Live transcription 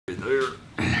there.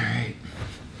 Alright.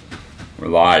 We're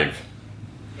live.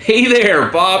 Hey there,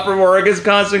 Bob from Oregon's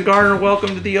Constant Gardener.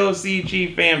 Welcome to the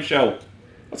OCGFAM show.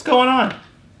 What's going on?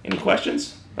 Any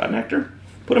questions about Nectar?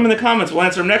 Put them in the comments. We'll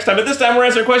answer them next time. But this time we're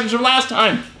answering questions from last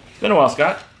time. It's been a while,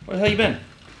 Scott. Where the hell you been?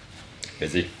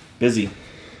 Busy. Busy.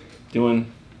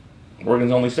 Doing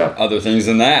Oregon's only stuff. Other things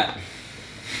than that.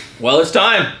 Well, it's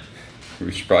time.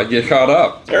 We should probably get caught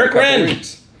up. Eric Wren.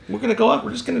 We're gonna go up.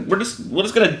 We're just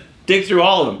gonna dig through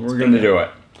all of them. We're gonna do it.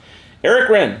 Eric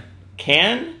Wren,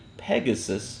 can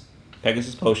Pegasus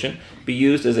potion be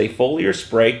used as a foliar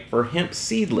spray for hemp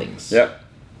seedlings? Yep.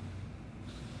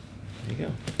 There you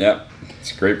go. Yep.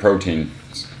 It's great protein.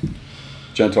 It's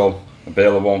gentle,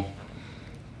 available.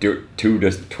 Do it 2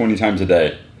 to 20 times a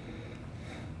day.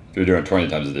 If you're doing 20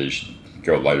 times a day, you should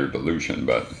go lighter dilution.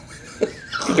 But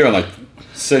if you're doing like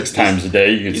 6 times a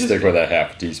day, you can stick with a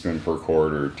half teaspoon per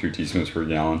quart or 2 teaspoons per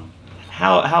gallon.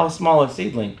 How small a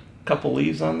seedling? A couple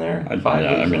leaves on there? 5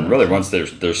 yeah, leaves I mean, really, once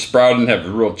they're sprouted and have a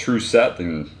real true set,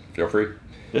 then feel free.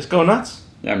 Just go nuts.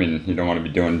 Yeah, I mean, you don't want to be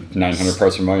doing 900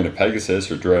 parts per million of Pegasus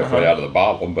or directly out of the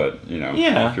bottle, but, you know,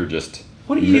 if you're just...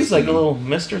 What do you use, like a little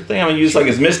mister thing? I mean, you use like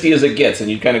as misty as it gets, and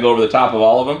you kind of go over the top of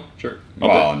all of them? Sure. Okay.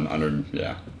 Well,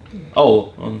 yeah.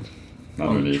 Oh, on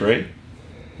the tray?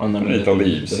 Underneath the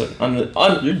leaves. You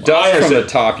dust dust from the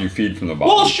top, you feed from the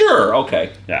bottom. Well, sure,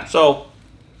 okay. Yeah. So,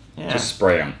 yeah. Just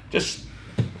spray them.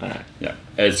 All right. Yeah,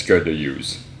 it's good to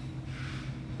use.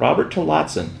 Robert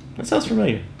Tolotson. That sounds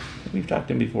familiar. We've talked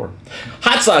to him before.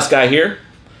 Hot sauce guy here.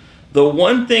 The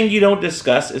one thing you don't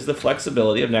discuss is the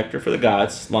flexibility of Nectar for the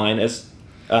Gods line as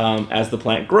the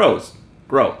plant grows.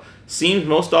 Seems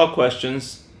most all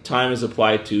questions time is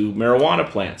applied to marijuana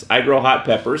plants. I grow hot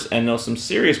peppers and know some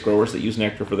serious growers that use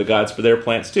Nectar for the Gods for their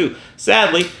plants too.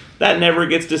 Sadly, that never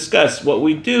gets discussed. What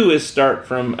we do is start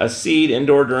from a seed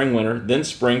indoor during winter, then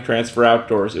spring transfer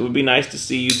outdoors. It would be nice to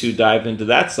see you two dive into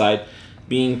that side,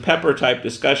 being pepper type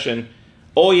discussion.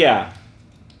 Oh yeah,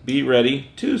 be ready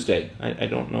Tuesday. I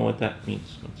don't know what that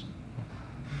means.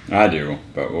 I do,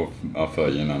 but I'll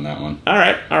fill you in on that one. All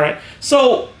right.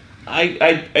 So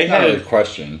I had a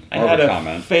question. I had a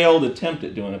comment. Failed attempt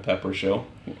at doing a pepper show.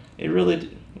 It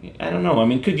really, I don't know. I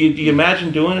mean, do you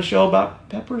imagine doing a show about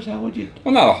peppers? How would you?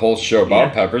 Well, not a whole show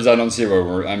about peppers. I don't see where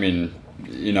we're. I mean,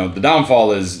 you know, the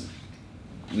downfall is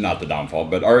not the downfall,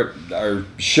 but our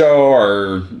show,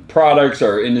 our products,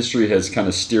 our industry has kind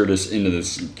of steered us into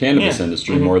this cannabis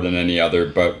industry more than any other.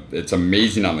 But it's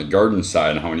amazing on the garden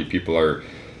side how many people are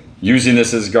using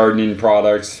this as gardening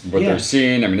products, what they're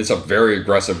seeing. I mean, it's a very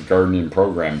aggressive gardening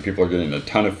program. People are getting a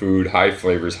ton of food, high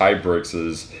flavors, high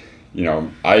Brixes. You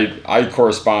know, I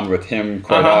correspond with him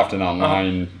quite often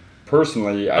online.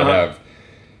 Personally, I have,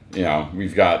 you know,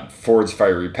 we've got Ford's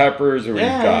Fiery Peppers, or we've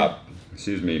got,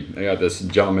 I got this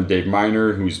gentleman, Dave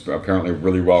Miner, who's apparently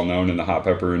really well known in the hot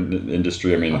pepper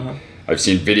industry. I mean, I've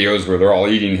seen videos where they're all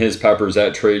eating his peppers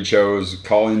at trade shows,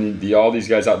 calling all these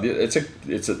guys out. It's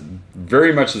a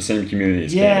very much the same community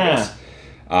as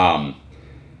cannabis.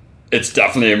 It's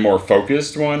definitely a more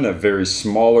focused one, a very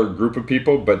smaller group of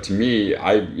people. But to me,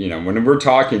 when we're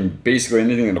talking, basically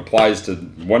anything that applies to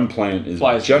one plant is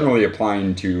generally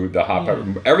applying to the hot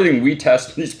pepper. Everything we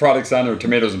test these products on are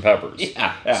tomatoes and peppers.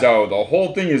 So the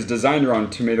whole thing is designed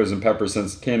around tomatoes and peppers.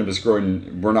 Since cannabis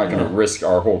growing, we're not going to risk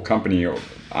our whole company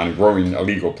on growing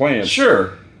illegal plants.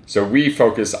 Sure. So we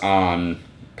focus on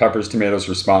peppers, tomatoes,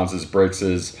 responses,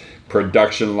 Brixes,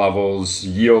 production levels,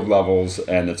 yield levels,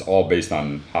 and it's all based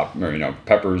on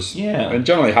peppers. And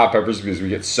generally hot peppers, because we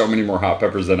get so many more hot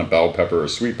peppers than a bell pepper or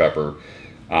sweet pepper.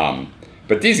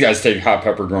 But these guys take hot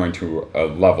pepper growing to a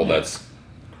level that's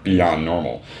beyond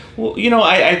normal. Well,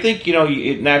 I think,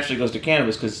 it naturally goes to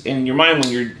cannabis, because in your mind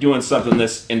when you're doing something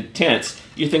this intense,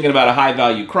 you're thinking about a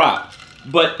high-value crop.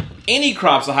 But any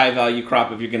crop's a high-value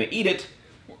crop if you're going to eat it.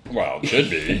 Well, it should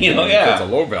be. If it's a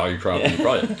low-value crop, you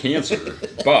probably have cancer.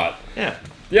 But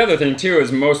the other thing, too,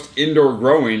 is most indoor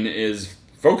growing is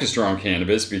focused around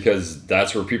cannabis, because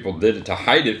that's where people did it to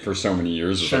hide it for so many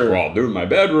years. It's like, well, I'll do it in my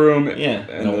bedroom.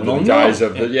 And the guise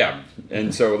of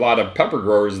And so a lot of pepper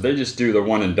growers, they just do the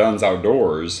one-and-dones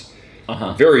outdoors.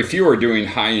 Very few are doing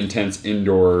high-intense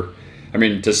indoor. I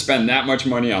mean, to spend that much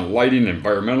money on lighting,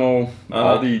 environmental,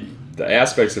 all the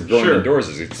aspects of growing indoors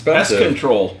is expensive. Pest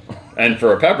control. And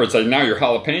for a pepper, it's like now your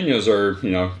jalapenos are,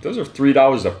 those are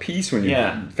 $3 a piece when you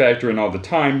factor in all the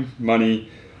time,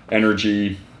 money,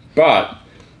 energy. But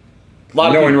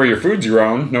knowing where your food's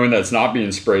grown, knowing that it's not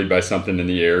being sprayed by something in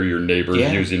the air, your neighbors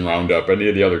using Roundup, any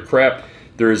of the other crap,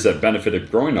 there is that benefit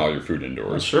of growing all your food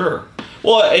indoors. Sure.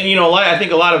 Well, and I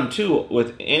think a lot of them too,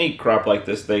 with any crop like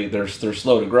this, they're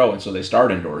slow to grow, and so they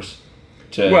start indoors.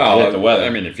 to hit the weather. I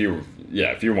mean, if you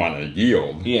want to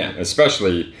yield, yeah,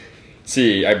 especially.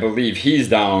 See, I believe he's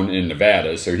down in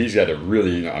Nevada, so he's got a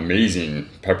really amazing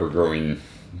pepper growing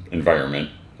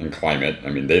environment and climate. I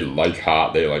mean, they like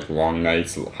hot, they like long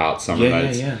nights, hot summer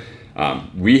nights.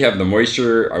 We have the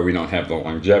moisture, or we don't have the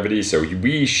longevity, so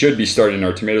we should be starting.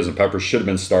 Our tomatoes and peppers should have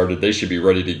been started. They should be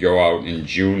ready to go out in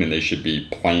June, and they should be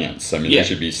plants. I mean, they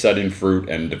should be setting fruit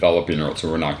and developing, or so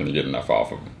we're not going to get enough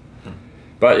off of them.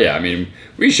 But yeah, I mean,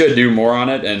 we should do more on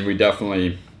it, and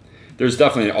there's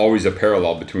definitely always a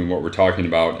parallel between what we're talking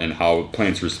about and how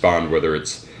plants respond, whether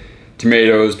it's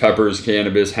tomatoes, peppers,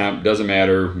 cannabis, hemp, doesn't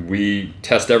matter. We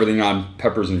test everything on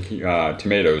peppers and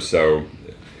tomatoes, so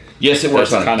yes, it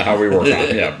works. That's kind of how we work on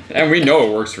it, yeah. And we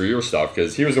know it works for your stuff,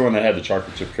 because he was the one that had the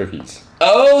chocolate chip cookies.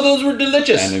 Oh, those were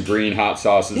delicious. And the green hot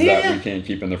sauces that we can't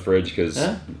keep in the fridge, because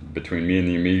between me and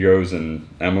the amigos and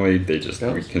Emily,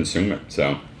 we consume it,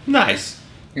 so. Nice.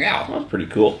 Yeah. Well, that's pretty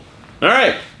cool. All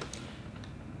right.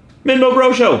 Minmo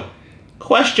Bro Show.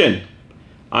 Question.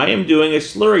 I am doing a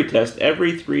slurry test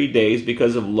every 3 days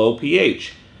because of low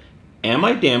pH. Am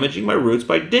I damaging my roots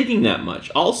by digging that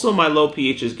much? Also, my low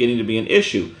pH is getting to be an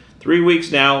issue. 3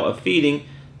 weeks now of feeding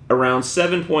around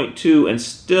 7.2 and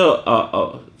still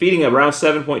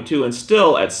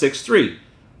at 6.3.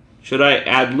 Should I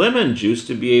add lemon juice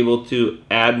to be able to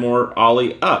add more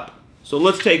ollie up? So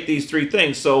let's take these three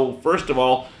things. So first of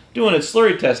all, doing a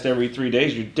slurry test every 3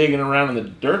 days, you're digging around in the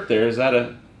dirt there. Is that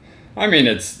a... I mean,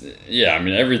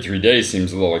 every 3 days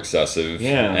seems a little excessive.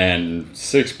 Yeah. And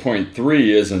 6.3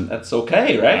 isn't... That's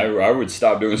okay, right? I would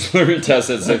stop doing slurry tests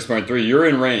at 6.3. You're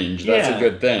in range. That's a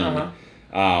good thing.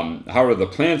 How are the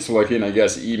plants looking? I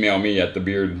guess email me at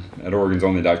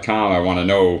thebeard@organsonly.com. I want to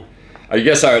know... I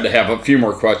guess I would have a few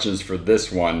more questions for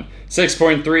this one.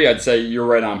 6.3, I'd say you're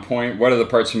right on point. What are the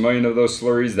parts per million of those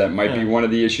slurries? That might be one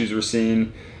of the issues we're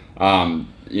seeing. At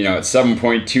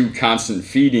 7.2 constant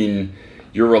feeding,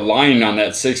 you're relying on that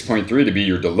 6.3 to be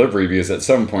your delivery, because at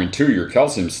 7.2 your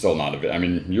calcium's still not available. I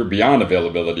mean, you're beyond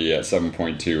availability at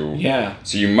 7.2. Yeah.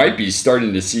 So you might be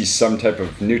starting to see some type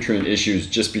of nutrient issues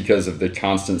just because of the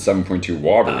constant 7.2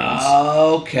 waterings.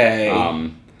 Okay.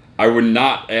 I would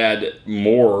not add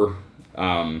more.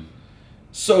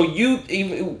 So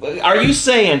are you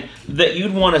saying that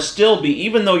you'd want to still be,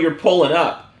 even though you're pulling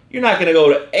up, you're not going to go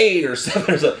to 8 or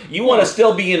 7 or something. You want to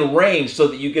still be in range so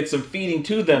that you get some feeding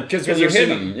to them. Because when you hit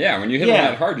them, when you hit them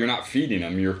that hard, you're not feeding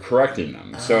them, you're correcting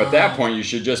them. So at that point, you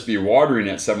should just be watering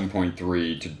at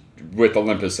 7.3 with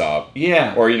Olympus up.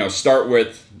 Yeah. Or, start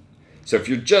with, so if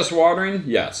you're just watering,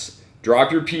 yes.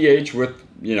 Drop your pH with,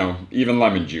 even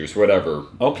lemon juice, whatever.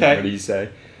 Okay. What do you say?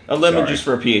 A lemon juice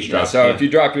for a pH drop. So if you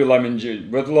drop your lemon juice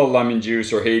with a little lemon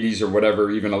juice or Hades or whatever,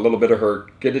 even a little bit of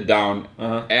Herc, get it down,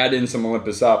 add in some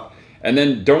Olympus up, and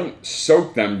then don't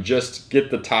soak them, just get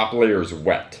the top layers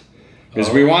wet. Because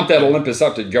we want that Olympus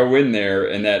up to go in there,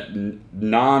 and that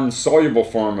non-soluble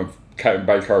form of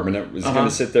bicarbonate is going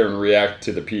to sit there and react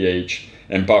to the pH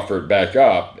and buffer it back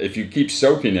up. If you keep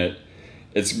soaking it,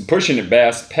 it's pushing it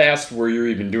past where you're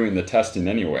even doing the testing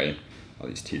anyway. All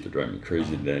these teeth are driving me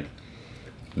crazy today.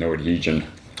 No adhesion.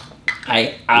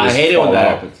 I hate it when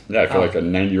that happens. Yeah, I feel like a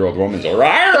 90-year-old woman's like,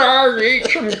 I eat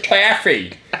some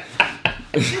taffy.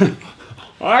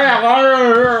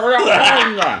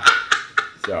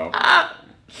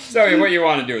 So what you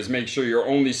want to do is make sure you're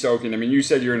only soaking. I mean, you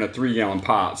said you're in a 3-gallon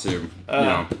pot, so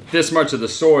this much of the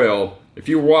soil. If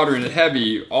you're watering it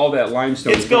heavy, all that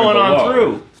limestone is going on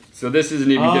through. So this isn't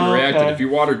even getting reacted. If you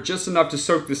water just enough to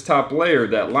soak this top layer,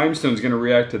 that limestone is going to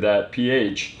react to that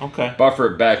pH. Okay. Buffer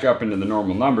it back up into the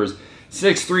normal numbers.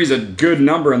 6.3 is a good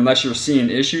number unless you're seeing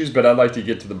issues, but I'd like to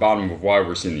get to the bottom of why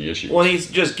we're seeing the issues. Well,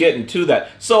 he's just getting to that.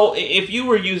 So if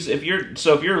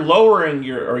you're lowering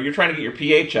you're trying to get your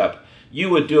pH up, you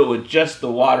would do it with just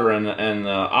the water and the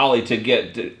ollie to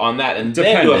get on that, and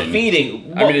then do a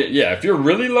feeding. Well, I mean, if you're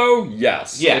really low,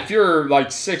 yes. Yeah. If you're like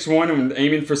 6.1 and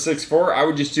aiming for 6.4, I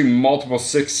would just do multiple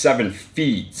 6-7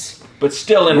 feeds. But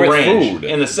still in with range. Food.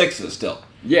 In the 6s still.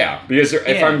 Yeah, because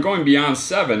if I'm going beyond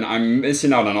 7, I'm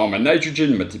missing out on all my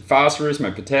nitrogen, my phosphorus, my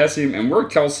potassium, and we're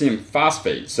calcium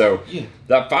phosphate. So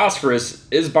that phosphorus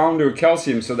is bound to a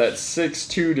calcium, so that 6.2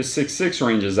 to 6.6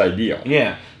 range is ideal.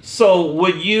 Yeah. So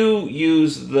would you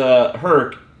use the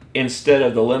Herc instead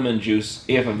of the lemon juice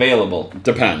if available?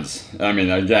 Depends. I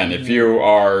mean, again, if you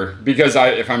are, because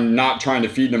if I'm not trying to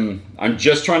feed them, I'm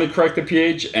just trying to correct the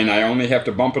pH, and I only have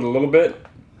to bump it a little bit,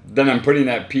 then I'm putting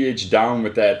that pH down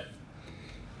with that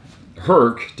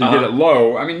Herc to get it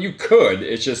low. I mean, you could.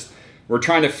 It's just we're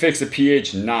trying to fix a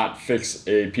pH, not fix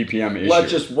a ppm issue.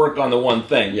 Let's just work on the one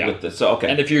thing Yeah. with this. So, okay.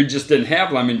 And if you just didn't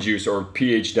have lemon juice or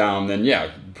pH down, then yeah,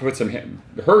 put some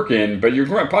Herc in, but you're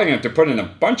probably going to have to put in a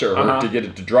bunch of Herc to get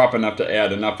it to drop enough to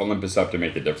add enough Olympus up to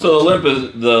make a difference. So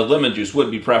the lemon juice would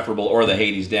be preferable, or the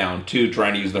Hades down, to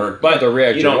trying to use the Herc. But the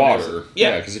reactive water.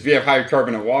 Yeah. Because if you have high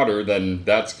carbonate water, then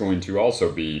that's going to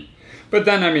also be... But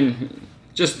then, I mean,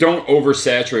 just don't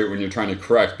oversaturate when you're trying to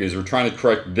correct, because we're trying to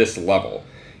correct this level.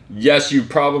 Yes, you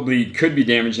probably could be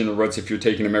damaging the roots if you're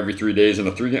taking them every 3 days, and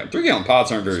the 3-gallon pots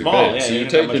aren't very Small, big. yeah, So you you're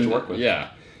don't have taking, much to work with.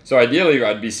 yeah. So ideally,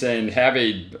 I'd be saying have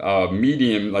a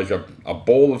medium, like a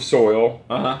bowl of soil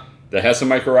that has some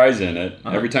mycorrhiza in it.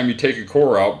 Every time you take a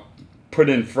core out, put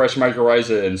in fresh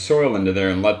mycorrhiza and soil into there,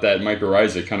 and let that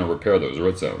mycorrhiza kind of repair those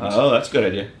root zones. Oh, that's a good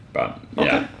idea. But Okay.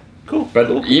 yeah, Cool. but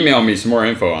cool. email me some more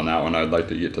info on that one. I'd like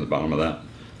to get to the bottom of that.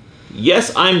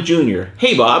 Yes, I'm Junior.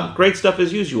 Hey, Bob. Great stuff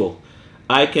as usual.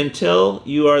 I can tell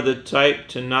you are the type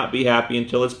to not be happy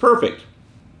until it's perfect.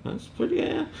 That's pretty,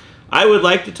 yeah. I would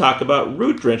like to talk about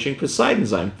root drenching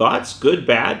Poseidonzyme. Thoughts? Good,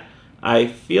 bad? I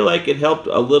feel like it helped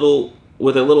a little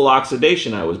with a little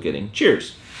oxidation I was getting.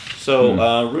 Cheers.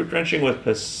 So, root drenching with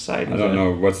Poseidonzyme. I don't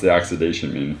know, what's the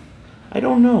oxidation mean? I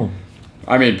don't know.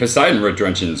 I mean, Poseidon root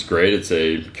drenching is great. It's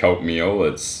a kelp meal.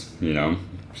 It's, you know,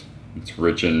 it's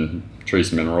rich in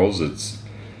trace minerals. It's...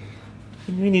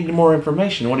 We need more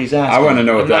information. What he's asking. I want to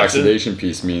know what the I'm not oxidation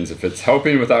piece means. If it's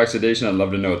helping with oxidation, I'd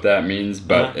love to know what that means.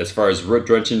 But as far as root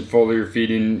drenching, foliar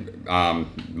feeding,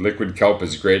 liquid kelp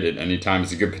is great at any time.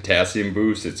 It's a good potassium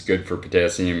boost. It's good for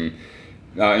potassium,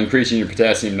 increasing your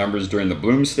potassium numbers during the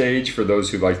bloom stage for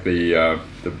those who like the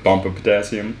bump of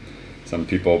potassium. Some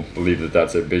people believe that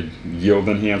that's a big yield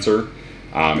enhancer.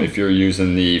 If you're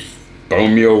using the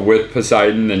bone meal with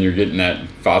Poseidon, then you're getting that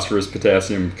phosphorus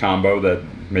potassium combo that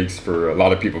makes for a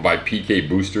lot of people buy PK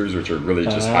boosters, which are really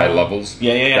just high levels.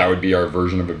 Yeah. That would be our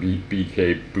version of a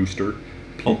BK booster.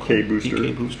 PK booster.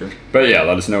 PK booster. But yeah,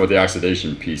 let us know what the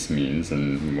oxidation piece means,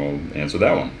 and we'll answer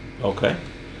that one. Okay.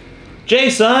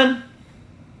 Jason. I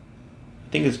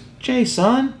think it's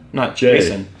Jason, not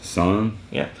Jason. Son.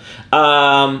 Yeah.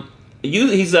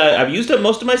 I've used up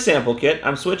most of my sample kit.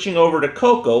 I'm switching over to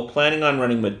Cocoa, planning on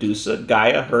running Medusa,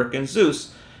 Gaia, Herc, and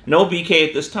Zeus. No BK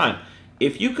at this time.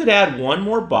 If you could add one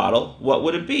more bottle, what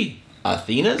would it be?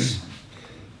 Athena's?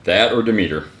 That or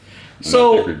Demeter. I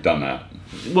don't think we've done that.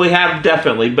 We have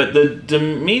definitely, but the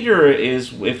Demeter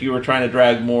is if you were trying to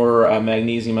drag more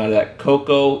magnesium out of that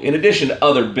cocoa, in addition to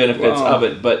other benefits of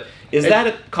it. But is that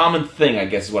a common thing, I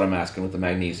guess is what I'm asking with the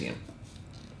magnesium?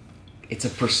 It's a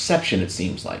perception, it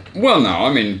seems like. Well, no,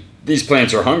 I mean, these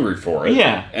plants are hungry for it.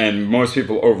 Yeah. And most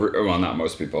people well, not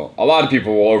most people. A lot of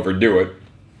people will overdo it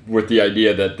with the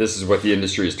idea that this is what the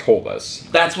industry has told us.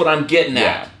 That's what I'm getting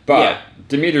at. Yeah. But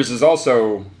Demeter's is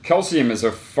also, calcium is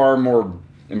a far more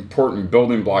important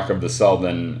building block of the cell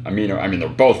than amino. I mean, they're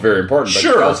both very important, but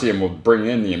calcium will bring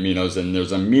in the aminos, and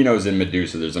there's aminos in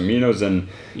Medusa. There's aminos in,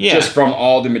 just from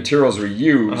all the materials we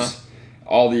use,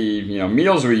 all the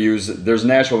meals we use, there's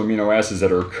natural amino acids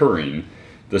that are occurring.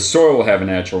 The soil will have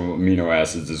natural amino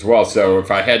acids as well. So if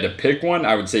I had to pick one,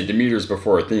 I would say Demeter's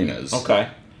before Athena's. Okay.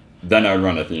 Then I would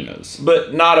run Athena's.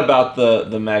 But not about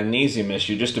the magnesium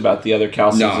issue, just about the other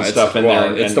calciums and stuff in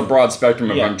there. It's the broad spectrum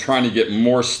of I'm trying to get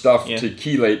more stuff to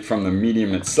chelate from the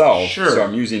medium itself. Sure. So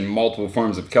I'm using multiple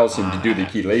forms of calcium to do the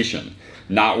chelation.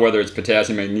 Not whether it's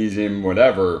potassium, magnesium,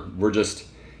 whatever. We're just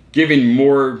giving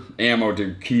more ammo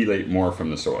to chelate more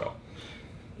from the soil.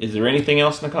 Is there anything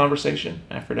else in the conversation?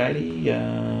 Aphrodite?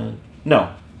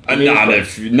 No. Not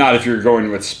if you're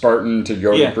going with Spartan to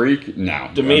go to Greek. No,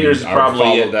 Demeter's probably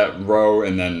I would follow that row,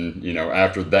 and then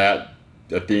after that,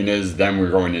 Athena's. Then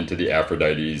we're going into the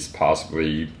Aphrodites,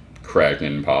 possibly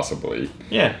Kraken, possibly.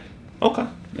 Yeah. Okay.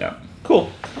 Yeah.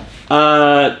 Cool.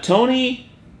 Tony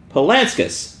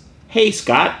Polanskis. Hey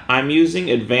Scott, I'm using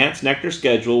advanced Nectar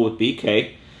schedule with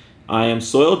BK. I am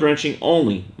soil drenching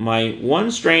only. My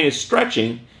one strain is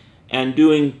stretching and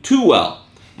doing too well.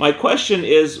 My question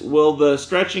is, will the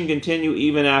stretching continue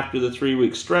even after the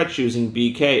 3-week stretch using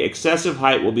BK? Excessive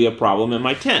height will be a problem in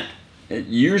my tent. It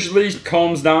usually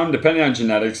calms down, depending on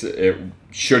genetics. It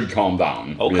should calm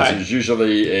down. Okay. Because there's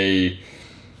usually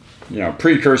a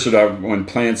precursor to when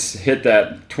plants hit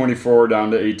that 24 down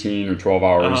to 18 or 12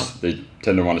 hours. They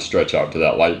tend to want to stretch out to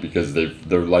that light because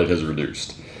their light has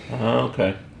reduced.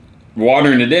 Okay.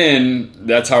 Watering it in,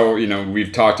 that's how,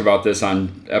 we've talked about this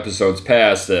on episodes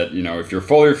past, that, if you're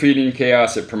foliar feeding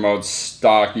chaos, it promotes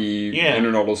stocky,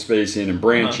 internodal spacing and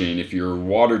branching. If you're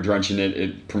water drenching it,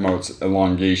 it promotes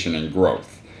elongation and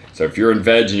growth. So if you're in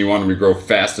veg and you want them to grow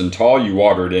fast and tall, you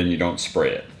water it in, you don't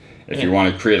spray it. If you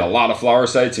want to create a lot of flower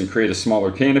sites and create a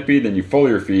smaller canopy, then you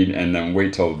foliar feed and then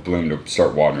wait till it bloom to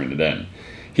start watering it in.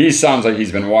 He sounds like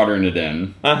he's been watering it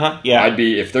in. Yeah.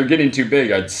 If they're getting too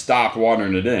big, I'd stop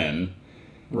watering it in.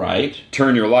 Right.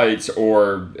 Turn your lights,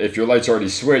 or if your light's already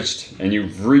switched and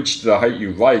you've reached the height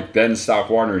you like, then stop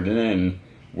watering it in.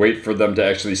 Wait for them to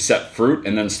actually set fruit,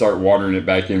 and then start watering it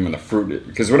back in when the fruit.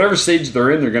 Because whatever stage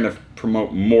they're in, they're going to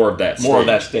promote more of that stage. More of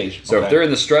that stage. So if they're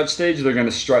in the stretch stage, they're going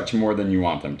to stretch more than you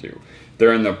want them to. If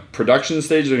they're in the production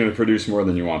stage, they're going to produce more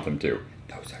than you want them to.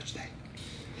 No such thing.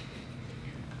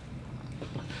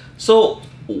 So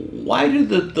why do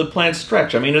the plants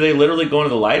stretch? I mean, are they literally going to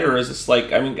the light, or is this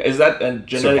like, I mean, is that a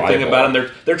genetic thing about them?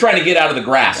 They're trying to get out of the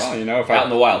grass. Well, you know, out in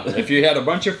the wild. If you had a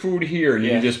bunch of food here and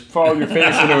you just follow your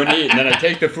face into an eat, and then I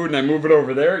take the food and I move it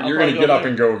over there, you're going to get up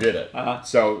and go get it.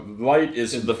 So light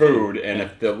is the food, and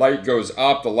if the light goes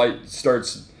up, the light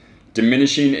starts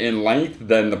diminishing in length,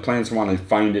 then the plants want to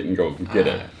find it and go get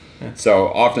it. So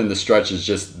often the stretch is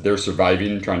just they're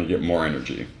surviving, trying to get more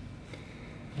energy.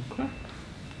 Okay.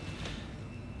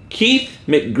 Keith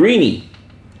McGreeny,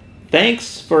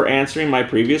 thanks for answering my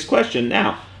previous question.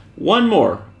 Now, one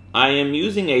more. I am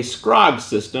using a scrog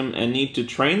system and need to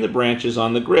train the branches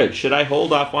on the grid. Should I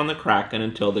hold off on the kraken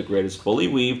until the grid is fully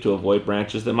weaved to avoid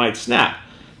branches that might snap?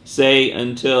 Say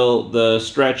until the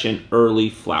stretch in early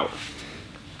flower.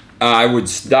 I would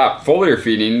stop foliar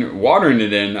feeding. Watering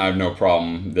it in, I have no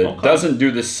problem. That doesn't do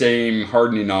the same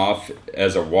hardening off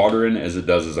as a watering as it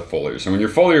does as a foliar. So when you're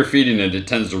foliar feeding it, it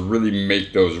tends to really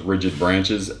make those rigid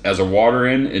branches. As a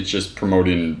watering, it's just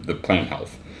promoting the plant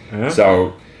health.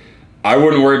 So I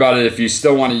wouldn't worry about it. If you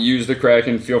still want to use the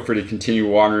kraken, feel free to continue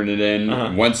watering it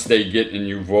in. Once they get and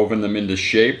you've woven them into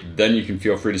shape, then you can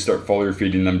feel free to start foliar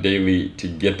feeding them daily to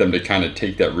get them to kind of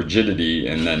take that rigidity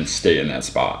and then stay in that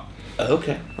spot.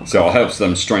 Okay. So it helps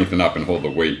them strengthen up and hold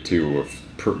the weight too.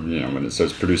 When it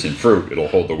starts producing fruit, it'll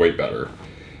hold the weight better.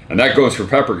 And that goes for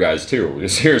pepper guys too.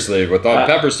 Seriously, with all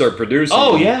peppers start producing.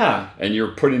 Oh yeah. And you're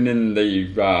putting in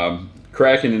the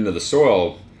kraken into the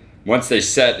soil. Once they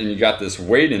set and you got this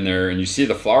weight in there, and you see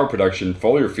the flower production,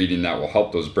 foliar feeding, that will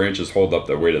help those branches hold up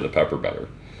the weight of the pepper better.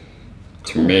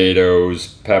 Tomatoes,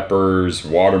 peppers,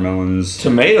 watermelons.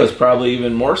 Tomatoes probably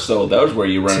even more so. Those where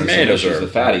you run into issues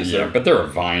with fatties. Yeah, but they're a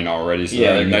vine already, so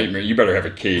they're a nightmare. You better have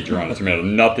a cage around a tomato.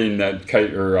 Nothing that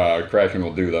kite or kraken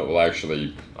will do that will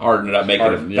actually harden it up, make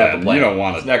it a plant. You don't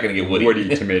want it. It's not going to get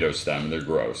woody tomato stem. They're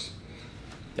gross.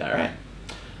 All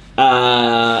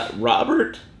right.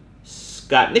 Robert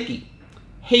Scott Nicky.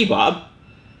 Hey Bob,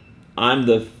 I'm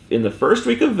in the first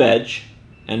week of veg,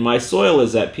 and my soil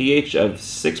is at pH of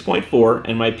 6.4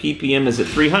 and my ppm is at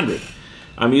 300.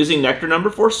 I'm using Nectar number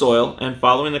 4 soil and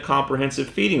following the comprehensive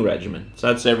feeding regimen. So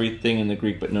that's everything in the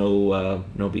Greek, but no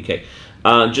BK.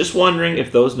 Just wondering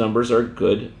if those numbers are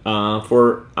good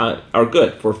for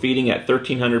feeding at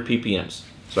 1300 ppms.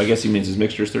 So I guess he means his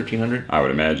mixture is 1300. I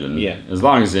would imagine. Yeah. As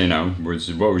long as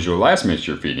what was your last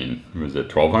mixture feeding? Was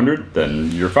it 1200?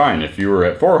 Then you're fine. If you were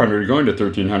at 400 going to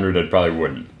 1300, I probably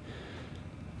wouldn't.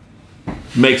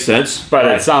 Makes sense. But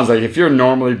it sounds like if you're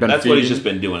normally been that's feeding, what he's just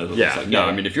been doing.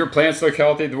 I mean, if your plants look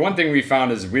healthy, the one thing we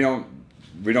found is we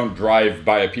don't drive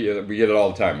by we get it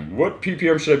all the time. What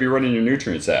ppm should I be running your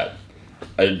nutrients at?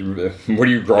 What are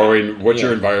you growing? What's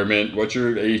your environment? What's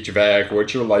your HVAC?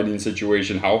 What's your lighting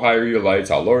situation? How high are your lights?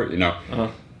 How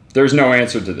low? There's no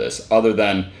answer to this other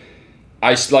than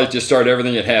I like to start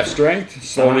everything at half strength,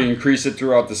 slowly increase it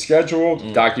throughout the schedule,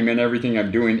 document everything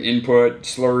I'm doing, input,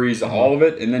 slurries, all of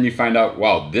it, and then you find out,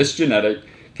 wow, this genetic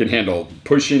can handle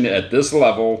pushing at this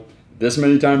level this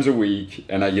many times a week,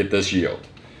 and I get this yield.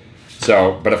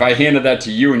 So, but if I handed that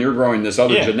to you and you're growing this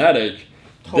other genetic,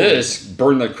 this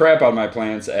burned the crap out of my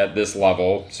plants at this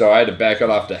level, so I had to back it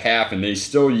off to half, and they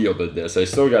still yielded this. I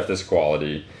still got this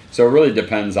quality. So it really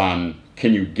depends on,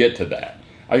 can you get to that?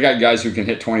 I got guys who can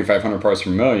hit 2,500 parts per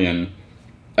million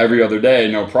every other day,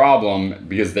 no problem,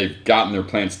 because they've gotten their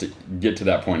plants to get to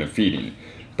that point of feeding.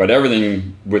 But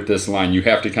everything with this line, you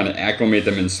have to kind of acclimate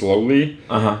them in slowly.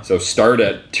 So start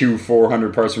at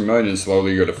 400 parts per million and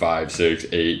slowly go to 5, 6,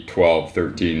 8, 12,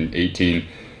 13, 18.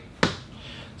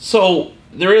 So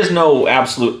there is no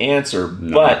absolute answer,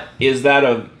 but is that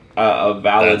a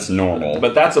valid... That's normal.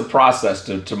 But that's a process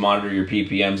to monitor your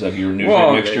ppms of your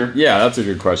nutrient mixture? Yeah, that's a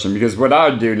good question, because what I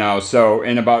would do now, so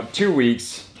in about 2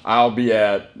 weeks, I'll be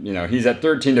at, he's at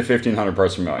 13 to 1,500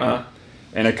 parts per million.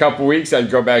 In a couple weeks, I'd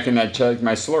go back and I'd check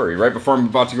my slurry right before I'm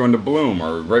about to go into bloom,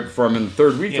 or right before I'm in the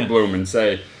 3rd week of bloom, and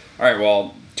say, all right,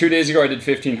 well, 2 days ago I did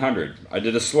 1,500. I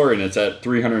did a slurry and it's at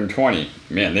 320.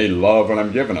 Man, they love what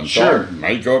I'm giving them. Sure. So I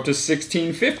might go up to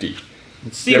 1,650.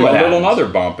 See give what them a little happens.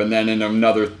 another bump, and then in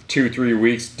another 2-3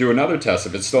 weeks, do another test.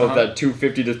 If it's still at that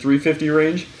 250 to 350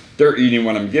 range, they're eating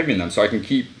what I'm giving them, so I can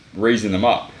keep raising them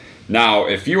up. Now,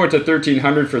 if you went to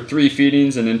 1,300 for 3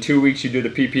 feedings, and in 2 weeks you did a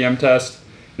ppm test,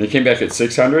 and they came back at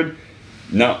 600,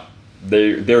 no,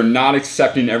 they're not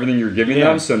accepting everything you're giving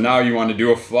them. So now you want to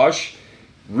do a flush,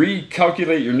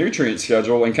 recalculate your nutrient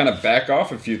schedule, and kind of back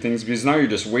off a few things, because now you're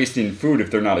just wasting food if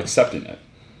they're not accepting it.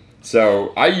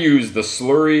 So I use the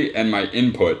slurry and my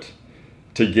input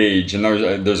to gauge, and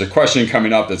there's a question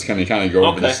coming up that's going to kind of go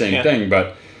over the same thing,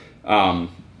 but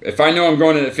if I know I'm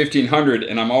going in at 1,500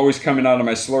 and I'm always coming out of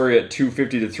my slurry at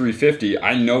 250 to 350,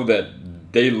 I know that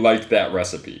they like that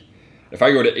recipe. If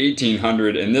I go to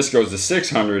 1,800 and this goes to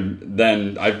 600,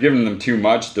 then I've given them too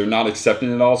much. They're not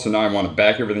accepting it all, so now I want to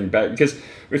back everything back. Because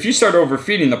if you start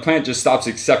overfeeding, the plant just stops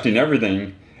accepting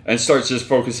everything and starts just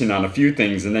focusing on a few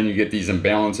things, and then you get these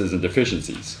imbalances and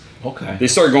deficiencies. Okay. They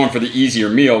start going for the easier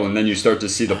meal, and then you start to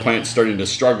see the plant starting to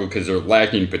struggle because they're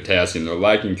lacking potassium, they're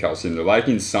lacking calcium, they're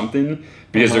lacking something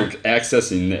because they're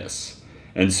accessing this.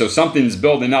 And so something's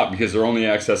building up because they're only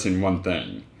accessing one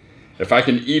thing. If I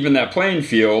can even that playing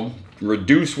field,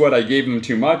 reduce what I gave them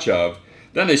too much of,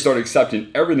 then they start accepting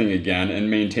everything again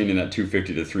and maintaining that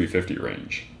 250 to 350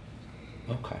 range.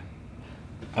 Okay.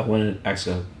 I want to ask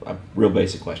a real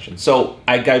basic question. So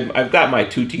I've got my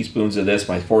 2 teaspoons of this,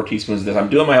 my 4 teaspoons of this. I'm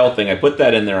doing my whole thing. I put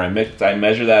that in there. I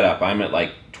measure that up. I'm at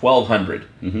like 1,200.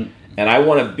 And I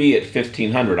want to be at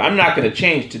 1,500. I'm not going to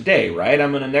change today, right?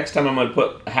 Next time I'm going to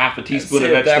put half a teaspoon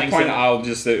of at that things point, in. I'll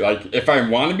just say, like, if I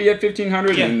want to be at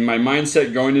 1,500, and my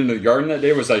mindset going into the garden that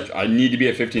day was like, I need to be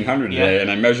at 1,500 today,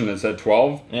 and I measured it's at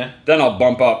 12, then I'll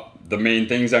bump up the main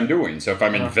things I'm doing. So if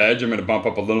I'm in veg, I'm going to bump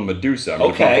up a little Medusa. I'm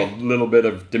going to bump up a little bit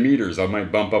of Demeters. I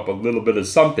might bump up a little bit of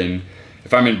something.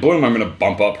 If I'm in bloom, I'm going to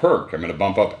bump up Herc. I'm going to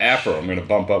bump up Afro. I'm going to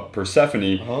bump up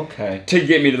Persephone. To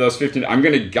get me to those 15. I'm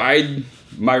going to guide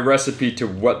my recipe to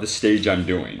what the stage I'm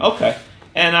doing.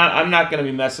 And I'm not going to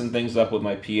be messing things up with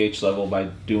my pH level by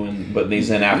putting these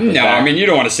in after that. No, I mean, you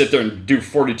don't want to sit there and do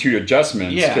 42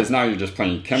 adjustments because now you're just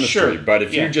playing chemistry. But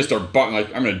if you just are, like,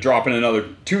 I'm going to drop in another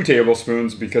 2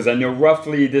 tablespoons because I know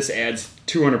roughly this adds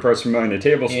 200 parts per million a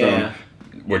tablespoon,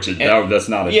 which is, that's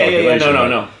not a calculation.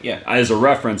 No. As a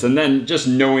reference. And then just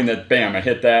knowing that, bam, I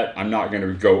hit that, I'm not going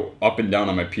to go up and down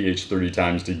on my pH 30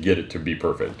 times to get it to be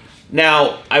perfect.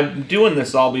 Now, I'm doing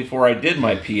this all before I did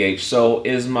my pH, so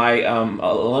is my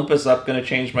Olympus Up going to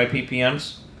change my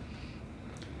ppms?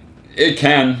 It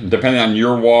can, depending on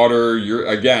your water.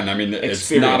 Again, I mean, it's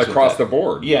not across the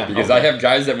board. Because I have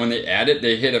guys that when they add it,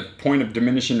 they hit a point of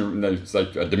diminishing. It's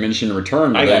like a diminishing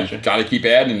return. They got to keep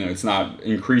adding it. It's not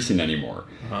increasing anymore.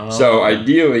 So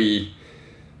ideally,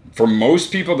 for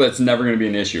most people, that's never going to be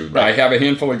an issue. I have a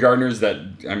handful of gardeners that,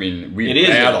 I mean, we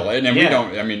battle it, and we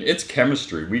don't, I mean, it's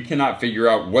chemistry. We cannot figure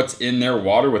out what's in their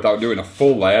water without doing a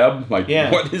full lab. Like,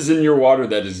 what is in your water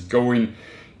that is going,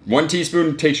 1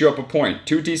 teaspoon takes you up a point,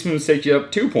 2 teaspoons take you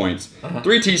up 2 points,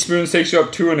 3 teaspoons takes you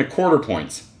up 2.25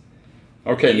 points.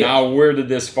 Okay, now where did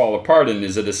this fall apart? And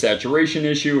is it a saturation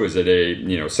issue? Is it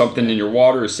a, something in your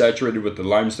water is saturated with the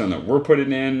limestone that we're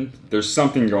putting in? There's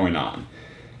something going on.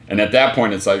 And at that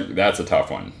point, it's like, that's a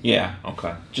tough one.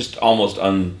 Just almost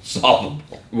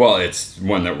unsolvable. Well, it's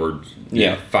one that we're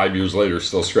 5 years later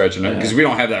still scratching at, because we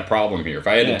don't have that problem here. If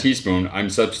I add a teaspoon, I'm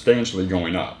substantially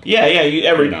going up. And it's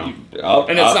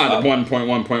not at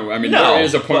 1.1 point. I mean, there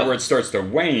is a point where it starts to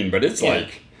wane, but it's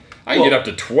like, I can get up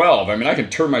to 12. I mean, I can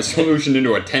turn my solution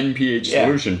into a 10 pH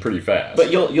solution pretty fast.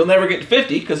 But you'll never get to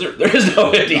 50 because there is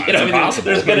no 50. It's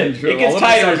impossible. It gets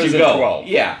tighter as you go.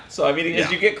 12. So I mean,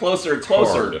 as you get closer and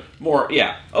closer, more.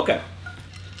 Okay.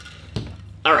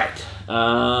 All right.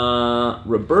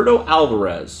 Roberto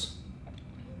Alvarez.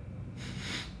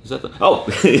 Is that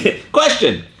the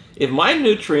question? If my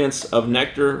nutrients of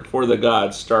Nectar for the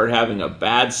Gods start having a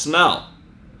bad smell,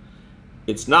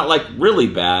 it's not like really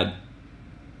bad.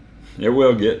 It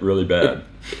will get really bad.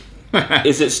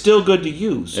 Is it still good to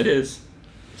use? It is.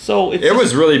 So it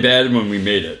was really bad when we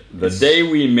made it. The day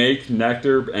we make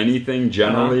Nectar, anything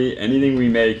generally, anything we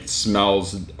make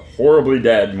smells horribly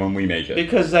dead when we make it.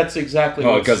 Because that's exactly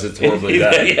because it's horribly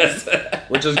dead.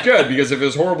 Which is good, because if it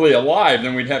was horribly alive,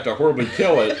 then we'd have to horribly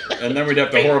kill it, and then we'd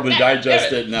have to horribly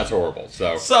digest it, and that's horrible.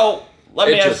 So let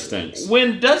me ask, stinks.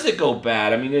 When does it go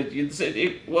bad? I mean,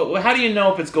 how do you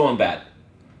know if it's going bad?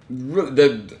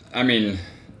 I mean,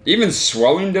 even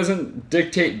swelling doesn't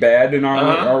dictate bad in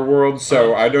our world,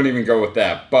 so I don't even go with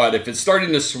that. But if it's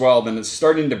starting to swell, then it's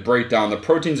starting to break down. The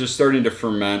proteins are starting to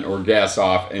ferment or gas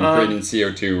off and creating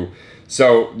CO2.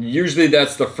 So usually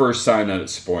that's the first sign that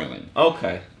it's spoiling.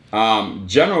 Okay.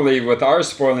 Generally, with our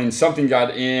spoiling, something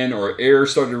got in or air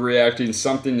started reacting.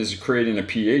 Something is creating a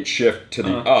pH shift to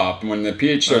the up. When the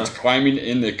pH starts climbing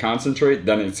in the concentrate,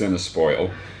 then it's going to spoil.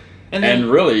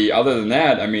 And really, other than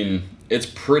that, I mean, it's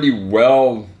pretty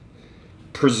well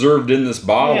preserved in this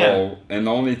bottle. And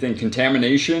the only thing,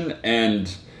 contamination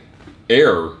and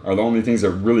air are the only things that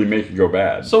really make it go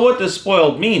bad. So what does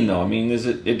spoiled mean, though? I mean, is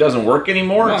it doesn't work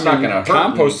anymore? No, It's not going to hurt.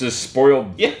 Compost is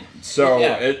spoiled. Yeah. So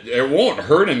it won't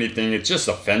hurt anything. It's just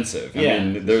offensive. I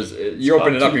mean, you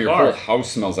open it up and your whole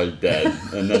house smells like dead,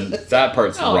 and then that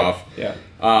part's rough. Yeah.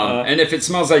 And if it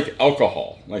smells like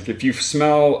alcohol, like if you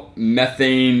smell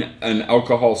methane and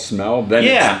alcohol smell, then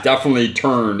it's definitely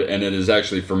turned and it is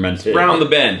actually fermented. Round the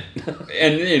bend.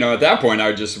 And at that point, I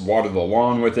would just water the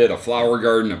lawn with it, a flower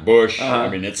garden, a bush. I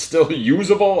mean, it's still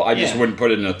usable. I just wouldn't put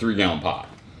it in a 3-gallon pot.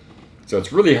 So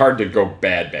it's really hard to go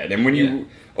bad. And when you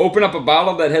open up a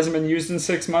bottle that hasn't been used in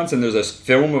 6 months and there's a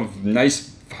film of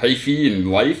nice hyphae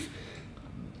and life,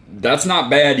 that's not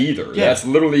bad either. That's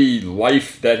literally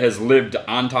life that has lived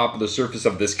on top of the surface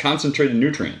of this concentrated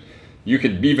nutrient. You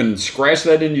could even scratch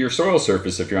that into your soil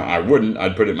surface if you want. I wouldn't.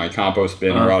 I'd put it in my compost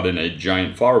bin or out in a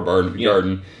giant flower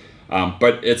garden.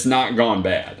 But it's not gone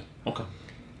bad. Okay.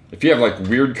 If you have like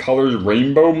weird colored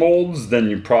rainbow molds, then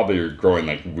you probably are growing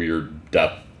like weird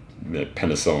death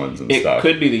penicillins and stuff. It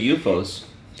could be the UFOs.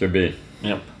 Could be.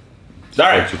 Yep. All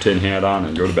right. Put your tin hat on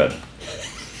and go to bed.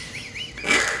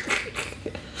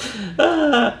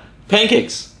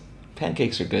 Pancakes.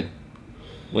 Pancakes are good.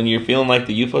 When you're feeling like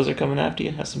the UFOs are coming after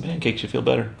you, have some pancakes. You feel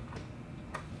better.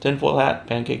 Tinfoil hat,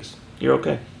 pancakes. You're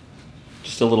okay.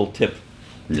 Just a little tip.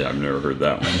 Yeah, I've never heard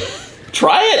that one.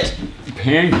 Try it.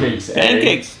 Pancakes.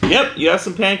 Pancakes. Yep. You have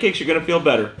some pancakes. You're gonna feel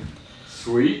better.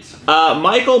 Sweet.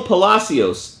 Michael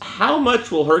Palacios. How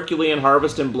much will Herculean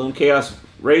Harvest and Bloom Chaos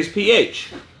raise pH?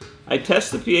 I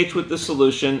test the pH with the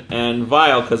solution and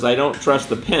vial because I don't trust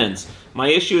the pens. My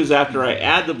issue is after I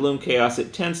add the Bloom Chaos,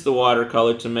 it tints the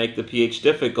watercolor to make the pH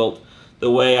difficult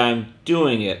the way I'm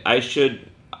doing it. I should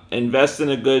invest in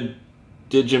a good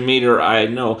digimeter. I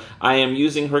know. I am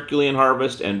using Herculean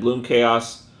Harvest and Bloom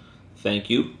Chaos. Thank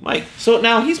you, Mike. So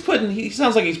now he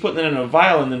sounds like he's putting it in a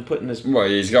vial and then putting this... Well,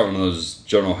 he's got one of those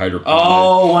general hydroponic.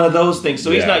 Oh, one of those things.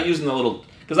 So he's not using the little...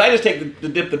 Because I just take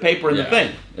dip the paper in the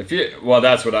thing. Well,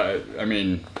 that's what I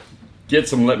mean... Get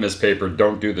some litmus paper.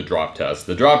 Don't do the drop test.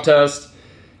 The drop test,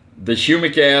 the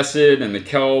humic acid and the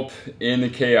kelp in the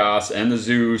chaos and the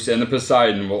Zeus and the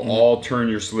Poseidon will all turn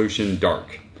your solution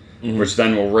dark, which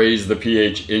then will raise the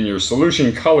pH in your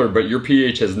solution color, but your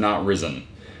pH has not risen.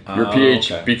 Your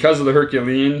pH, because of the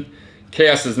Herculean,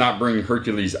 chaos does not bring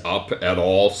Hercules up at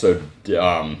all, so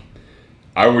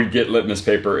I would get litmus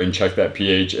paper and check that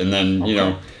pH, and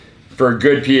then, for a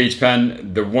good pH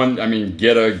pen,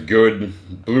 get a good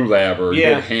Blue Lab or a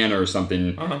good Hannah or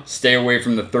something. Stay away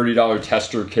from the $30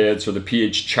 tester kits or the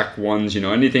pH check ones.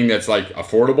 Anything that's like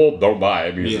affordable, don't buy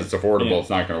it because it's affordable.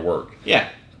 It's not going to work. Yeah.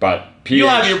 But pH, you'll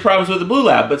have your problems with the Blue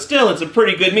Lab, but still, it's a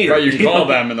pretty good meter. But you call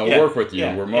them and they'll work with you.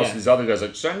 Where most of these other guys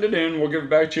like, send it in, we'll give it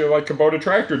back to you like Kubota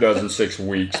Tractor does in 6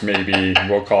 weeks. Maybe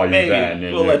we'll call you then.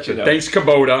 We'll let you know. Thanks,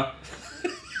 Kubota.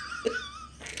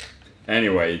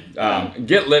 Anyway,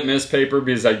 get litmus paper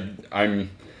because I'm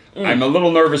a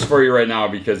little nervous for you right now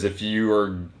because if you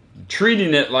are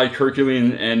treating it like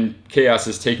Herculean and Chaos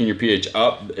is taking your pH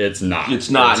up, it's not. It's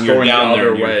not. It's going the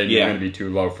other way, and you're going to be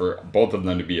too low for both of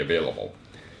them to be available.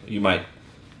 You might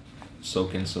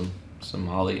soak in some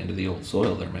holly into the old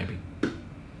soil there, maybe.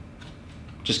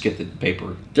 Just get the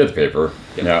paper. Get the paper.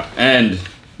 Yep. And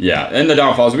the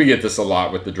downfalls, we get this a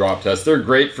lot with the drop tests. They're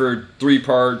great for 3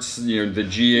 parts, the GH,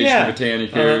 the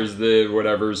Botanicars, the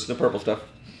whatevers. The purple stuff.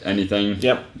 Anything.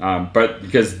 Yep. But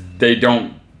because they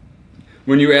don't,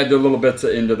 when you add the little bits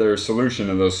into their solution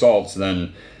of those salts,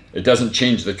 then it doesn't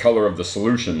change the color of the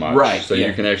solution much. Right. So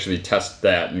you can actually test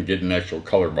that and get an actual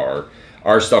color bar.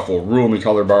 Our stuff will ruin the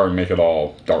color bar and make it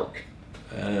all dark.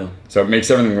 So it makes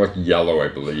everything look yellow, I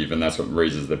believe, and that's what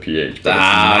raises the pH. But it's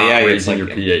not raising your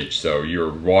pH, so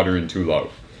you're watering too low.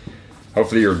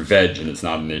 Hopefully you're veg and it's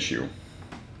not an issue.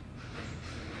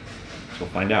 We'll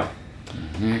find out.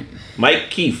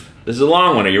 Mike Keefe. This is a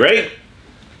long one. Are you ready?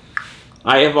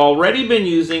 I have already been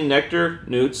using Nectar,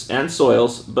 Newts, and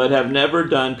soils, but have never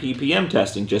done ppm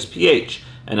testing, just pH.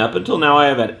 And up until now, I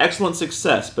have had excellent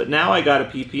success, but now I got a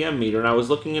ppm meter, and I was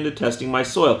looking into testing my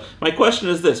soil. My question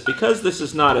is this: because this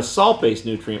is not a salt-based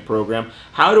nutrient program,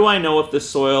 how do I know if the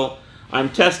soil I'm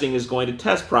testing is going to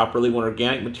test properly when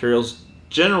organic materials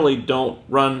generally don't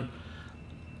run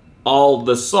all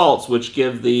the salts which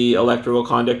give the electrical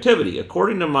conductivity?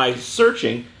 According to my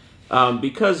searching,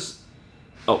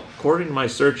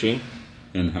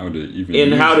 And how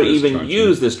to even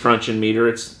use this truncheon meter.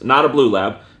 It's not a Blue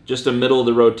Lab, just a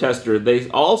middle-of-the-road tester. They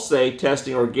all say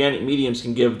testing organic mediums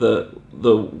can give the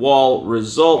wall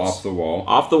results. Off the wall.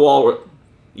 Off the wall.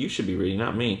 You should be reading,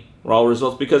 not me. Raw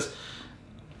results, because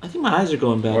I think my eyes are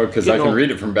going back. Well, because I can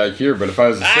read it from back here, but if I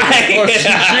was sitting close to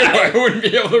you, I wouldn't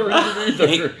be able to read it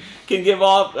either. Can give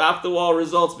off-the-wall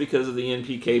results because of the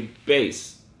NPK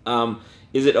base.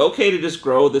 Is it okay to just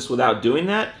grow this without doing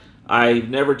that? I've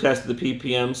never tested the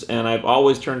ppms, and I've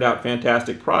always turned out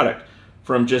fantastic product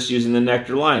from just using the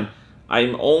Nectar line.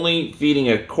 I'm only feeding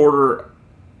 1/4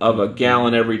 of a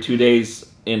gallon every 2 days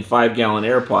in 5-gallon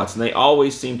air pots, and they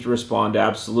always seem to respond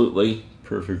absolutely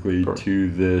perfectly to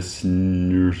this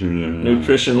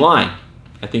nutrition line.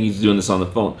 I think he's doing this on the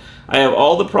phone. I have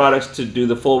all the products to do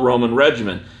the full Roman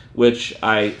regimen, which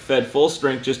I fed full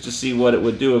strength just to see what it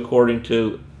would do according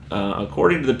to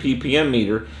the ppm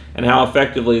meter, and how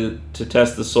effectively to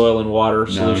test the soil and water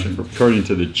solution. Now, according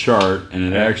to the chart, and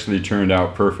it actually turned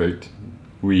out perfect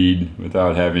weed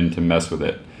without having to mess with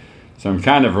it. So I'm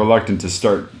kind of reluctant to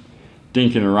start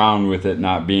dinking around with it,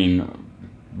 not being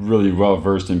really well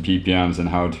versed in ppms and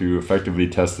how to effectively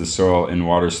test the soil and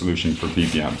water solution for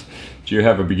ppms. Do you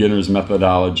have a beginner's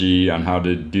methodology on how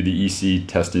to do the EC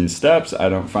testing steps? I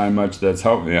don't find much that's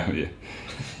helped me.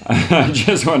 I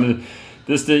just wanted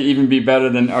this to even be better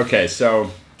than, okay,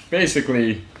 so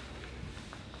basically,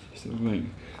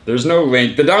 there's no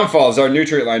link. The downfall is our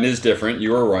nutrient line is different.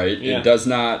 You are right. Yeah. It does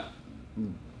not,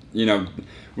 you know,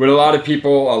 with a lot of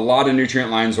people, a lot of nutrient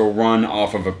lines will run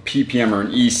off of a ppm or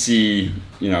an EC.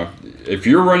 You know, if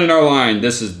you're running our line,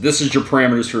 this is your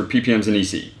parameters for ppms and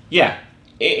EC. Yeah.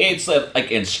 It's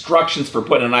like instructions for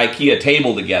putting an IKEA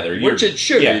table together. Which it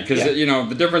should be, because you know,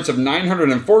 the difference of 900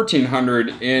 and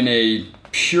 1400 in a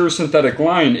pure synthetic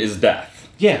line is death.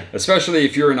 Yeah. Especially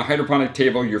if you're in a hydroponic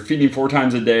table, you're feeding 4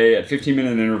 times a day at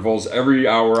 15-minute intervals every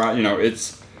hour. You know,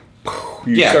 it's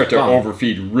you start to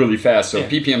overfeed really fast. So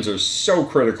ppms are so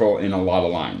critical in a lot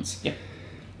of lines. Yeah.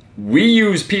 We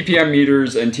use ppm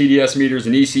meters and TDS meters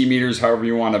and EC meters, however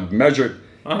you want to measure it.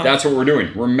 That's what we're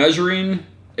doing. We're measuring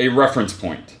a reference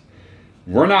point.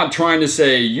 We're not trying to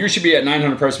say you should be at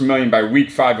 900 parts per million by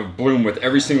week 5 of bloom with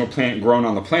every single plant grown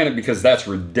on the planet, because that's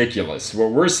ridiculous.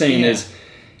 What we're saying is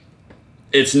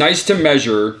it's nice to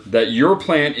measure that your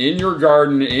plant in your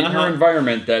garden, in your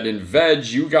environment, that in veg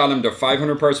you got them to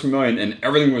 500 parts per million and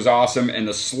everything was awesome, and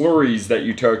the slurries that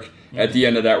you took at the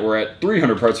end of that were at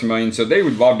 300 parts per million, so they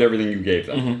loved everything you gave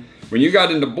them. When you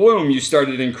got into bloom, you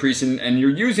started increasing, and you're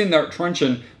using that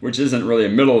truncheon, which isn't really a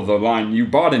middle of the line. You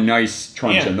bought a nice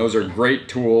truncheon. Those are great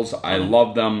tools. I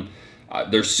love them.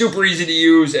 They're super easy to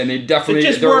use, and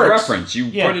they're a reference.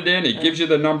 You put it in, it gives you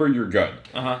the number, you're good.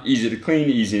 Easy to clean,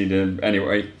 easy to,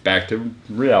 anyway, back to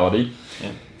reality.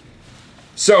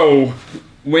 So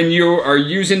when you are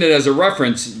using it as a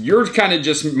reference, you're kind of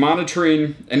just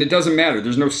monitoring, and it doesn't matter.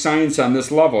 There's no science on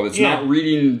this level. It's not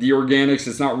reading the organics.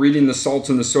 It's not reading the salts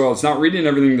in the soil. It's not reading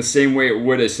everything the same way it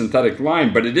would a synthetic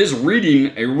line, but it is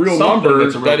reading a real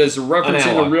number that is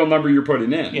referencing a real number you're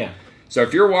putting in. So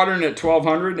if you're watering at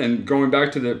 1200, and going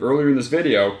back to the earlier in this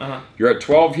video, you're at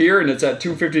 12 here and it's at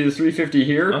 250 to 350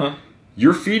 here,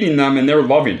 you're feeding them and they're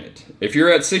loving it. If you're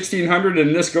at 1600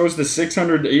 and this goes to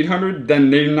 600, 800, then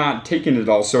they're not taking it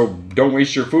all, so don't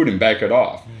waste your food and back it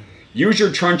off. Use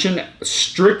your truncheon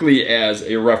strictly as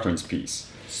a reference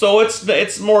piece. So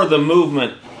it's more the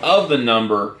movement of the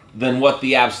number than what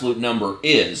the absolute number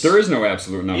is. There is no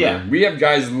absolute number. We have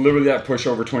guys literally that push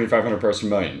over 2,500 parts per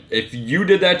million. If you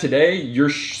did that today, your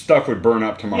stuff would burn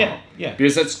up tomorrow.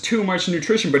 Because that's too much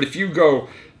nutrition. But if you go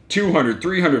 200,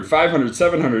 300, 500,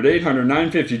 700, 800,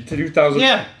 950,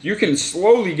 2,000. You can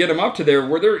slowly get them up to there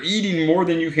where they're eating more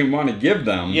than you can want to give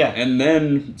them, and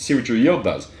then see what your yield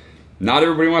does. Not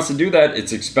everybody wants to do that.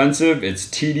 It's expensive. It's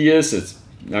tedious. It's,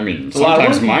 I mean,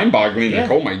 sometimes mind-boggling. Like,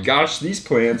 oh my gosh, these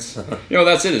plants. You know,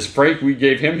 that's it. Is Frank, we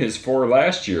gave him his 4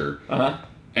 last year.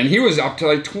 And he was up to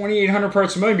like 2,800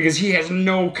 parts per million because he has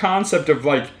no concept of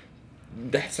like,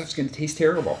 that stuff's going to taste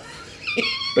terrible.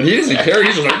 But he doesn't care.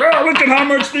 He's just like, oh, look at how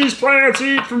much these plants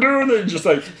eat from doing it. Just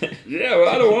like, yeah, well,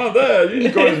 I don't want that. You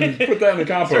can go ahead and put that in the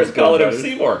compost. Start calling him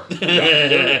Seymour.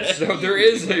 So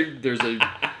there's a,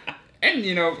 and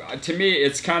you know, to me,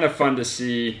 it's kind of fun to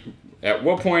see at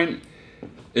what point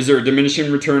is there a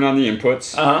diminishing return on the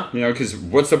inputs. You know, because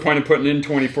what's the point of putting in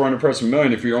 2,400 parts per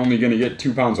million if you're only going to get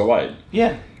 2 pounds of light?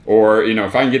 Or, you know,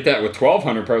 if I can get that with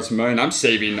 1,200 parts per million, I'm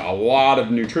saving a lot of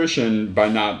nutrition by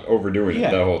not overdoing it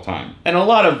the whole time. And a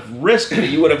lot of risk that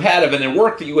you would have had of it and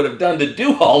work that you would have done to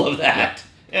do all of that.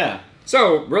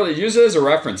 So, really, use it as a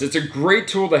reference. It's a great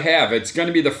tool to have. It's going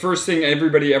to be the first thing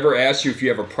everybody ever asks you if you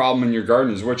have a problem in your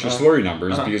garden is what's your slurry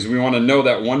numbers, because we want to know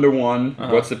that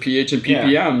 1-to-1, what's the pH and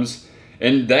ppms. Yeah.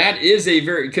 And that is a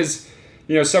very, because,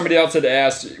 you know, somebody else had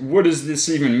asked, what is this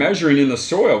even measuring in the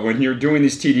soil when you're doing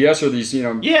these TDS or these, you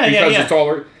know, it's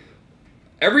all...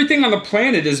 Everything on the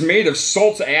planet is made of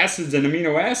salts, acids, and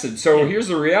amino acids. So here's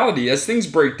the reality. As things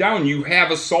break down, you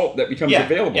have a salt that becomes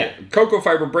available. Yeah. Cocoa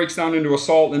fiber breaks down into a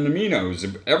salt and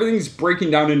aminos. Everything's breaking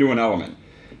down into an element.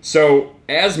 So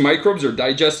as microbes are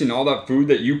digesting all that food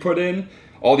that you put in,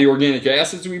 all the organic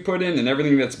acids we put in, and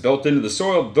everything that's built into the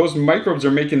soil, those microbes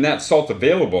are making that salt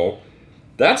available.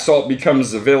 That salt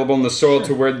becomes available in the soil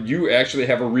to where you actually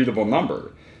have a readable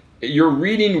number. You're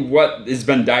reading what has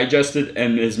been digested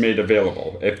and is made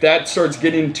available. If that starts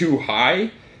getting too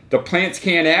high, the plants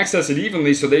can't access it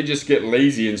evenly, so they just get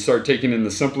lazy and start taking in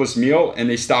the simplest meal, and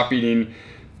they stop eating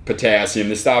potassium.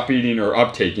 They stop eating or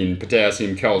uptaking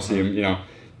potassium, calcium, you know.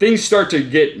 Things start to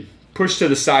get pushed to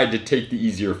the side to take the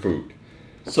easier food.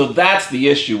 So that's the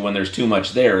issue when there's too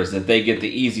much there, is that they get the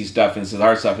easy stuff instead of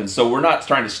hard stuff. And so we're not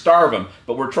trying to starve them,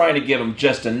 but we're trying to give them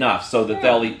just enough so that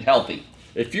they'll eat healthy.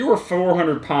 If you were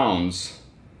 400 pounds,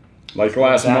 like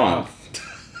last month,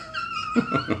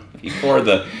 before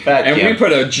the fat and we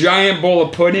put a giant bowl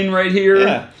of pudding right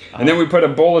here, and then we put a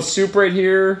bowl of soup right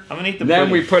here, I'm gonna eat the then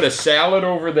pudding. we put a salad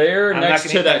over there next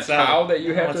to that cow that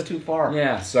you have to... That's too far.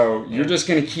 Yeah, so you're just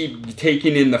going to keep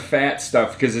taking in the fat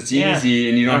stuff because it's easy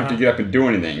and you don't have to get up and do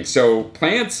anything. So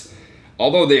plants,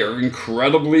 although they are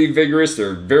incredibly vigorous,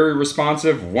 they're very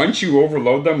responsive, once you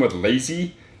overload them with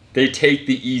lazy... They take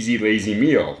the easy, lazy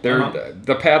meal. They're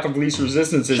the path of least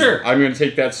resistance is, I'm going to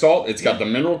take that salt. It's got the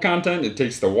mineral content. It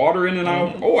takes the water in and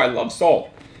out. Oh, I love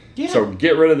salt. Yeah. So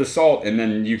get rid of the salt, and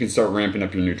then you can start ramping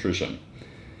up your nutrition.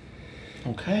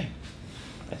 Okay.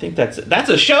 I think that's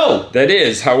a show. That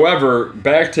is. However,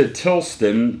 back to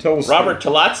Tilston. Robert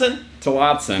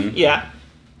Tillotson. Yeah.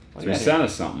 So he sent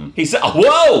us something. He said,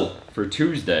 whoa! For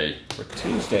Tuesday.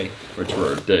 Which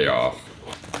were a day off.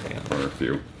 Or a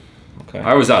few. Okay.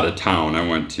 I was out of town. I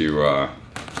went to a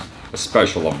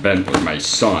special event with my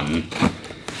son,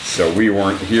 so we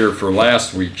weren't here for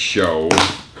last week's show.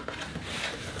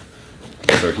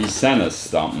 So he sent us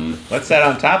something. What's that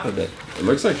on top of it? It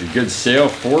looks like a good sale,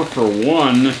 4 for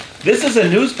 1. This is a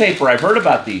newspaper. I've heard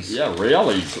about these. Yeah,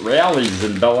 Rallies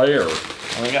in Bel Air.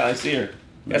 Oh my God, I see her.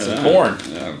 Got some corn.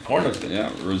 Yeah, corn.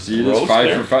 Yeah, Rosita's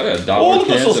 5 for 5. $1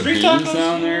 cans of beans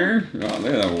down there. Oh,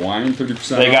 look at that wine,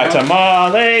 30%. They got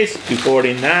tamales,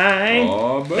 $2.49.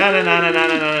 Oh, but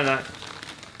no.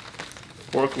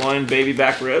 Pork loin, baby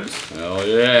back ribs. Hell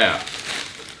yeah.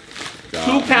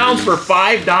 2 pounds for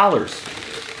 $5.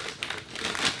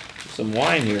 Some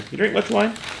wine here. You drink much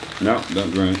wine? No, don't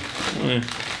drink.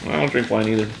 I don't drink wine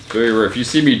either. It's very rare. If you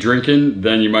see me drinking,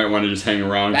 then you might want to just hang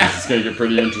around because it's going to get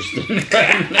pretty interesting in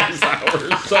the next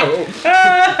hour. So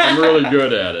I'm really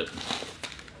good at it.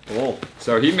 Cool.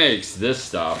 So he makes this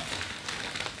stuff.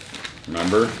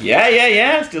 Remember? Yeah.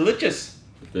 It's delicious.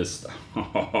 This stuff.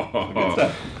 Good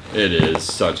stuff. It is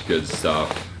such good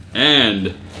stuff.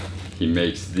 And he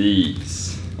makes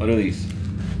these. What are these?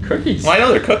 Cookies. Well, I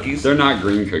know they're cookies. They're not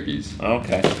green cookies.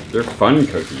 Okay. They're fun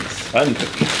cookies. Fun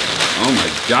cookies. Oh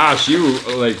my gosh, you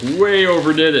like way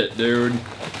overdid it, dude.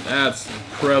 That's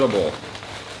incredible.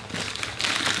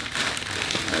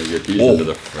 I get these into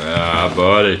the... Ah,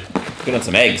 buddy. Put on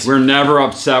some eggs. We're never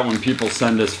upset when people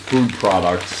send us food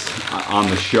products on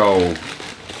the show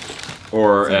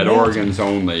or at Oregon's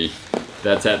Only.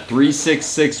 That's at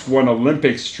 3661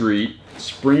 Olympic Street,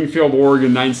 Springfield,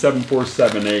 Oregon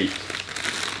 97478.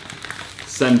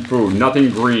 Send food.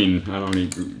 Nothing green. I don't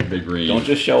eat the green. Don't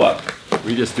just show up.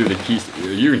 We just do the keys.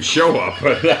 You can show up,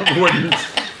 but that wouldn't...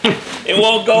 It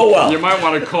won't go well. You might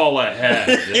want to call ahead.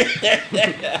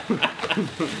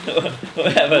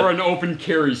 We're an open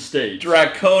carry state.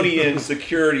 Draconian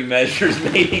security measures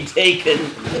may be taken.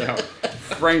 Yeah.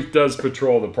 Frank does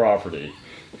patrol the property.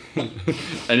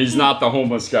 And he's not the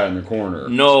homeless guy in the corner.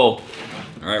 No. All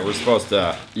right, we're supposed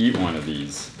to eat one of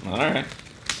these. All right.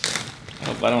 I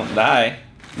hope I don't die.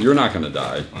 You're not going to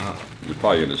die. Wow. You're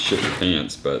probably going to shit your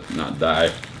pants, but not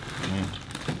die.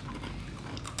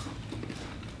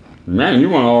 Man, you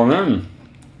want all of them.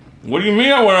 What do you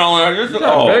mean I want all of them? This is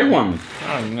a big one.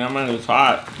 Oh, man, it's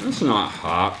hot. It's not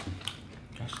hot.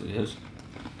 Yes, it is.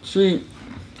 See,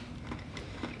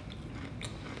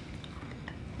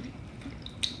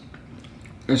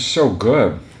 it's so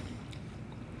good.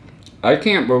 I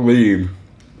can't believe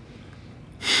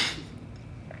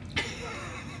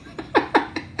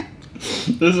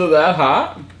is it that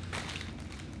hot?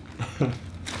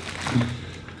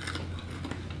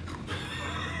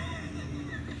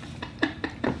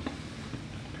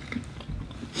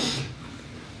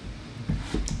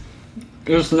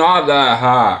 It's not that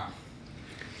hot.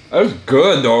 It's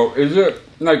good though. Is it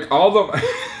like all the?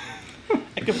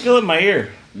 I can feel it in my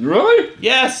ear. Really?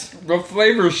 Yes. The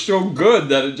flavor's so good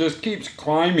that it just keeps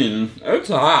climbing. It's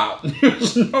hot.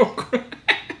 There's no.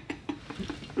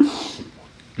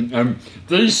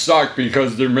 These suck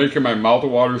because they're making my mouth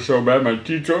water so bad. My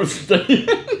teeth don't stay.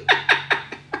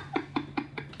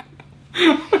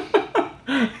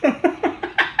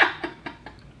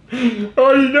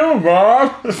 How you doing,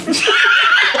 Bob?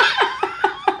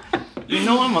 You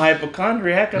know I'm a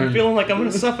hypochondriac. I'm feeling like I'm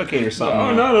gonna suffocate or something.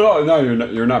 Oh, not at all. No,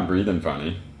 you're not breathing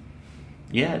funny.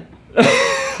 Yeah.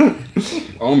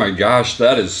 Oh my gosh,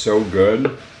 that is so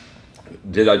good.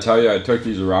 Did I tell you I took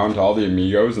these around to all the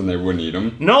amigos and they wouldn't eat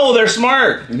them? No, they're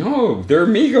smart. No, they're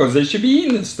amigos. They should be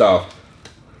eating this stuff.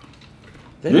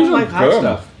 They don't like hot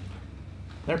stuff.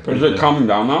 They're pretty Is it good. calming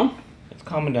down now? It's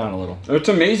calming down a little. It's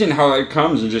amazing how it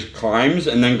comes. It just climbs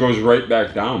and then goes right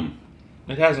back down.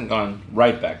 It hasn't gone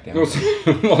right back down.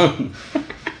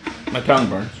 My tongue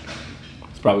burns.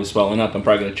 It's probably swelling up. I'm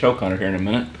probably going to choke on it here in a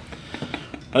minute.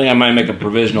 I think I might make a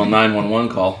provisional 911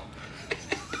 call.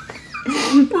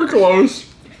 We're close.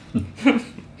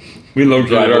 We located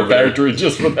Drive our over there. factory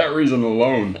just for that reason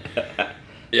alone.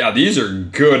 Yeah, these are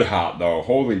good hot though.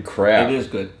 Holy crap. It is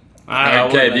good.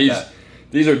 Okay,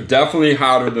 these are definitely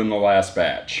hotter than the last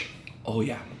batch. Oh,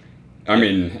 yeah. I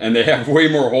mean, and they have way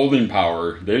more holding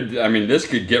power. I mean, this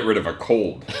could get rid of a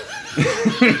cold.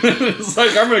 It's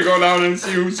like, I'm going to go down and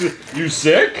see who's... You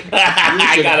sick?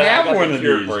 I should got have one a of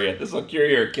cure these. for you. This will cure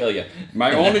you or kill you.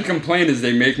 My only complaint is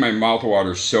they make my mouth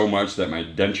water so much that my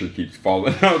denture keeps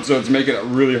falling out, so it's making it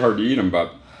really hard to eat them,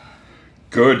 but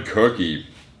good cookie.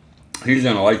 He's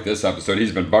going to like this episode.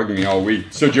 He's been bugging me all week.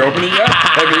 So did you open it yet?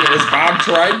 Has Bob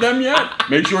tried them yet?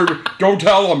 Make sure... Don't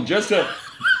tell him. Just to...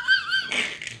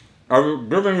 I was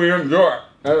giving me enjoy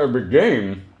at the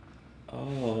game.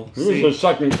 Oh, Here's the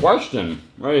second question,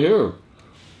 right here.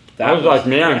 That I was like,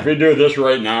 man, yeah. if we do this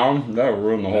right now, that would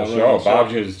ruin the whole That would show. ruin the show.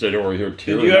 Bob's going to sit over here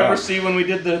tearing Did you ever up. see when we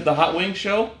did the hot wing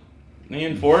show? Me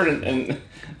and Ford and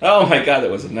oh my god,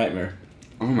 that was a nightmare.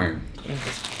 Oh my!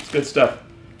 It's good stuff.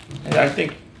 And I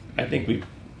think we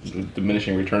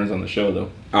diminishing returns on the show though.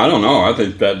 I don't know. I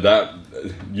think that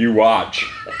you watch.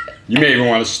 You may even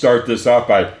want to start this off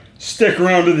by stick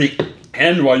around to the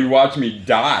end while you watch me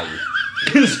die.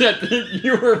 Because I think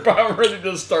you were about ready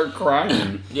to start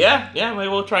crying. Yeah, maybe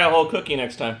we'll try a whole cookie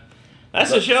next time.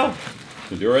 That's the show.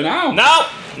 You do it now. No.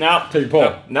 Take a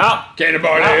pull. No. Get a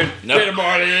body. No. Get a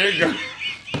body.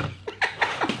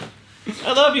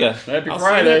 I love you. Happy I'll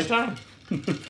Friday. See you next time.